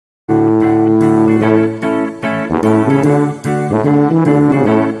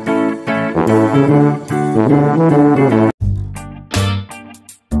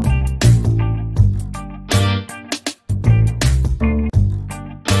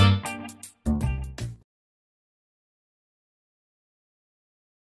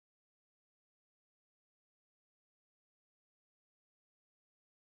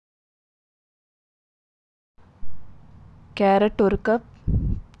Carrot 1 cup,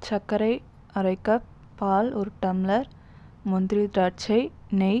 சர்க்கரை 1/2 cup, பால் 1 tumbler, முந்திரி திராட்சை,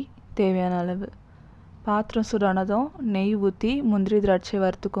 நெய் தேவையான அளவு. பாத்திரம் சூடானதும் நெய் ஊற்றி முந்திரி திராட்சை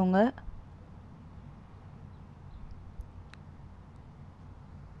வறுத்துக்கோங்க.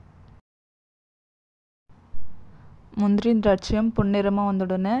 முந்திரி திராட்சையும் பொன்னிறமாக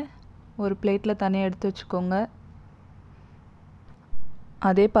வந்தவுடனே ஒரு பிளேட்டில் தனியாக எடுத்து வச்சுக்கோங்க.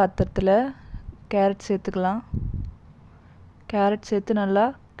 அதே பாத்திரத்தில் கேரட் சேர்த்துக்கலாம். கேரட் சேர்த்து நல்லா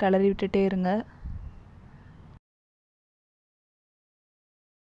கிளறி விட்டுட்டே இருங்க.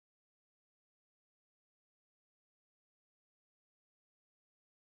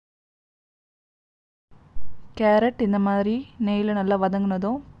 கேரட் இந்த மாதிரி நெய்யில் நல்லா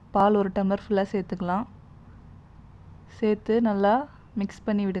வதங்கினதும் பால் 1 டம்ளர் ஃபுல்லாக சேர்த்துக்கலாம். சேர்த்து நல்லா மிக்ஸ்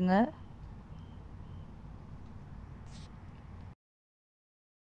பண்ணி விடுங்க.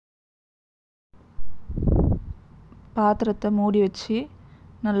 பாத்திரத்தை மூடி வச்சு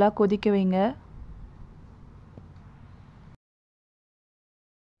நல்லா கொதிக்க வைங்க.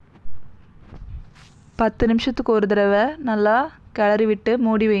 பத்து நிமிஷத்துக்கு ஒரு தடவை நல்லா கிளறி விட்டு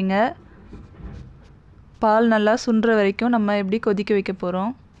மூடி வைங்க. பால் நல்லா சுண்டுற வரைக்கும் நம்ம எப்படி கொதிக்க வைக்க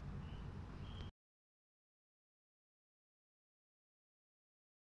போகிறோம்.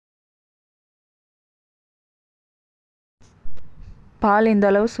 பால் இந்த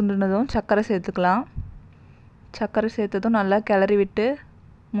அளவு சுண்டுனதும் சர்க்கரை சேர்த்துக்கலாம். சர்க்கரை சேர்த்ததும் நல்லா கிளறி விட்டு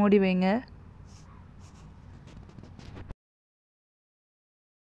மூடி வைங்க.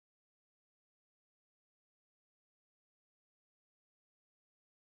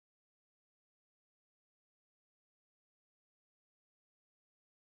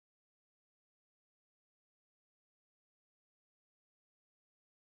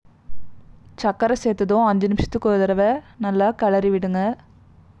 சர்க்கரை சேர்த்ததும் 5 நிமிஷத்துக்கு ஒரு தடவை நல்லா கிளறி விடுங்க.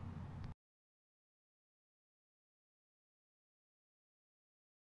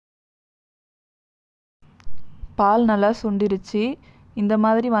 பால் நல்லா சுண்டிருச்சு. இந்த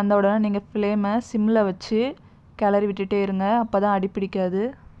மாதிரி வந்த உடனே நீங்கள் ஃப்ளேமை சிம்மில் வச்சு கிளறி விட்டுட்டே இருங்க. அப்போ தான் அடி பிடிக்காது.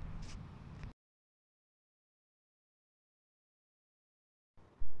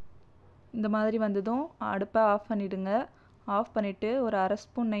 இந்த மாதிரி வந்ததும் அடுப்பை ஆஃப் பண்ணிவிடுங்க. ஆஃப் பண்ணிவிட்டு ஒரு 1/2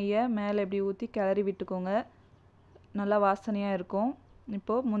 ஸ்பூன் நெய்யை மேலே இப்படி ஊற்றி கிளறி விட்டுக்கோங்க. நல்லா வாசனையாக இருக்கும்.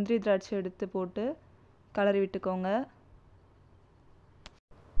 இப்போது முந்திரி திராட்சை எடுத்து போட்டு கிளறி விட்டுக்கோங்க.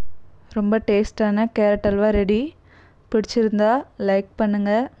 ரொம்ப டேஸ்டான கேரட் அல்வா ரெடி. பிடிச்சிருந்தா லைக்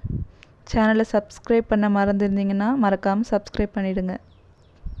பண்ணுங்கள். சேனலை சப்ஸ்கிரைப் பண்ண மறந்துருந்தீங்கன்னா மறக்காமல் சப்ஸ்கிரைப் பண்ணிவிடுங்க.